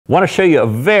Want to show you a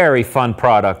very fun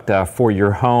product for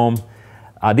your home.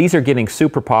 These are getting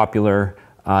super popular.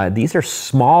 These are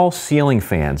small ceiling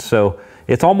fans. So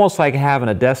it's almost like having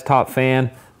a desktop fan,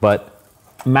 but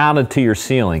mounted to your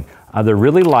ceiling. They're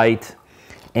really light,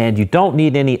 and you don't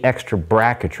need any extra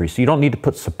bracketry. So you don't need to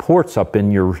put supports up in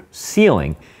your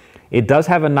ceiling. It does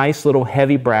have a nice little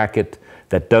heavy bracket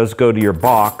that does go to your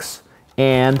box,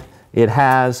 and it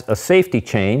has a safety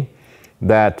chain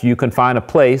that you can find a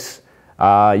place.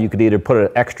 You could either put an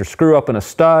extra screw up in a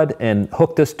stud and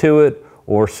hook this to it,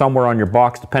 or somewhere on your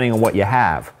box, depending on what you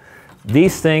have.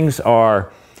 These things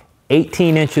are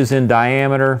 18 inches in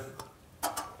diameter,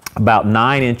 about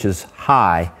 9 inches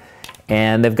high,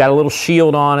 and they've got a little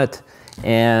shield on it,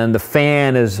 and the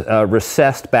fan is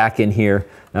recessed back in here.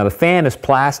 Now the fan is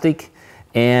plastic,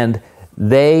 and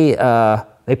they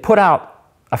put out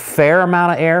a fair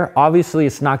amount of air. Obviously,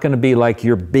 it's not going to be like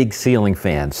your big ceiling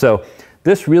fan. So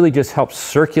this really just helps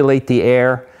circulate the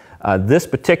air. This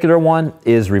particular one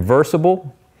is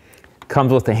reversible.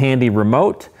 Comes with a handy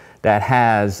remote that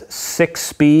has 6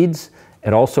 speeds.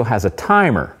 It also has a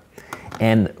timer.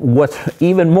 And what's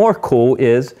even more cool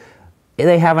is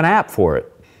they have an app for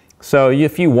it. So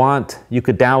if you want, you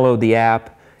could download the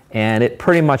app, and it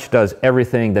pretty much does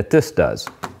everything that this does.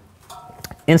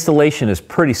 Installation is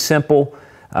pretty simple.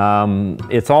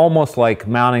 It's almost like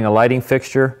mounting a lighting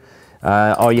fixture.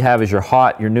 All you have is your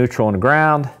hot, your neutral, and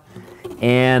ground.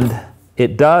 And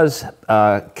it does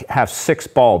have 6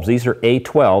 bulbs. These are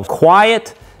A12s.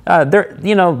 Quiet. They're,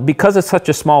 you know, because it's such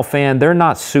a small fan, they're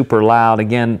not super loud.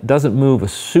 Again, doesn't move a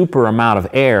super amount of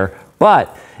air,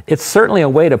 but it's certainly a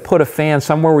way to put a fan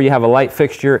somewhere where you have a light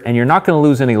fixture and you're not going to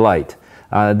lose any light.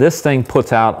 This thing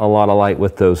puts out a lot of light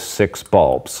with those 6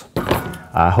 bulbs.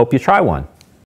 I hope you try one.